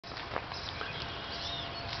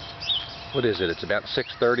what is it? It's about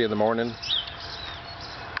 6:30 in the morning,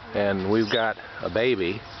 and we've got a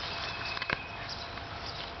baby.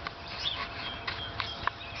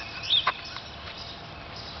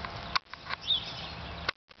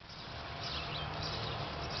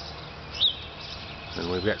 And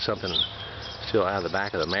we've got something still out of the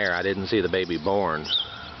back of the mare. I didn't see the baby born,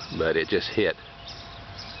 but it just hit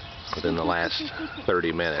within the last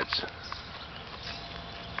 30 minutes.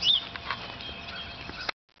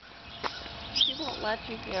 He won't let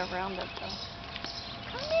you get around it though.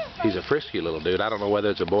 He's a frisky little dude. I don't know whether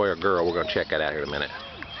it's a boy or girl. We're going to check that out here in a minute.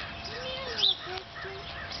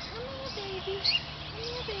 Come here, baby. Come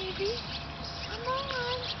here, baby. Come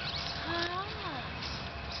on. Hi.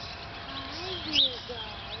 Hi, dear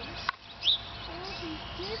guys. Oh,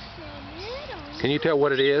 he's just so little. Can you tell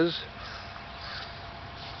what it is?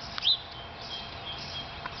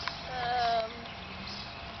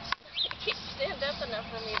 He can't stand up enough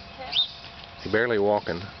for me to tell. He's barely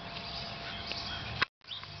walking. He's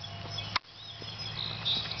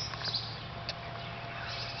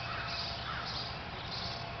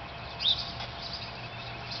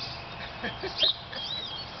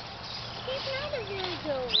not a very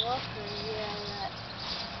good walker yet.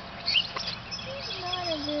 He's not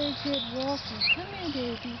a very good walker. Come here,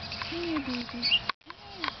 baby. Come here, baby.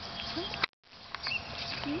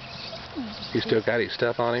 Come on. He's still got his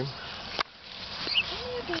stuff on him? Come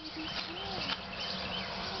here, baby. Come here.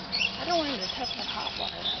 I don't want him to touch my hot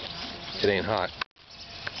water. It ain't hot.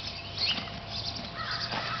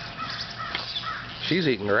 She's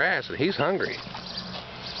eating grass and he's hungry.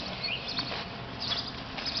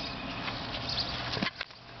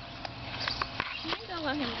 You ain't gonna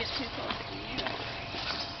let him get too close to you.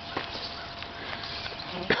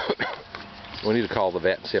 We need to call the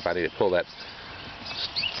vet and see if I need to pull that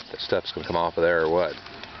stuff's gonna come off of there or what.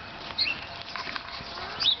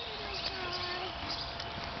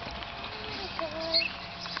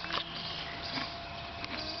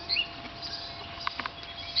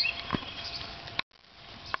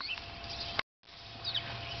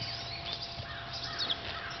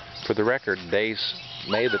 For the record, today's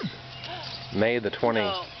May the 20.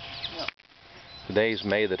 No. Today's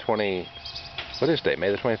May the 20. What is today?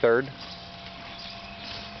 May the 23rd,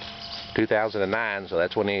 2009. So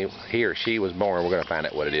that's when he or she was born. We're going to find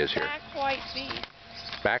out what it is here. Back white feet.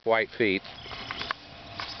 Back white feet.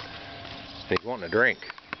 He's wanting a drink,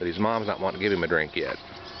 but his mom's not wanting to give him a drink yet.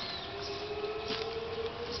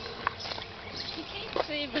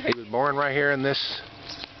 He was born right here in this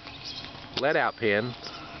let-out pen.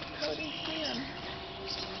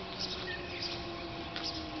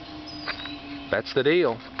 That's the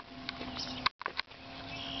deal.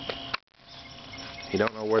 He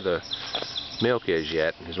don't know where the milk is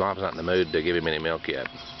yet. His mom's not in the mood to give him any milk yet.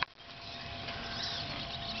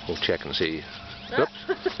 We'll check and see. Oops.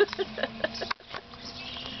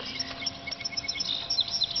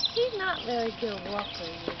 He's not very good walker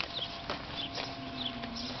yet.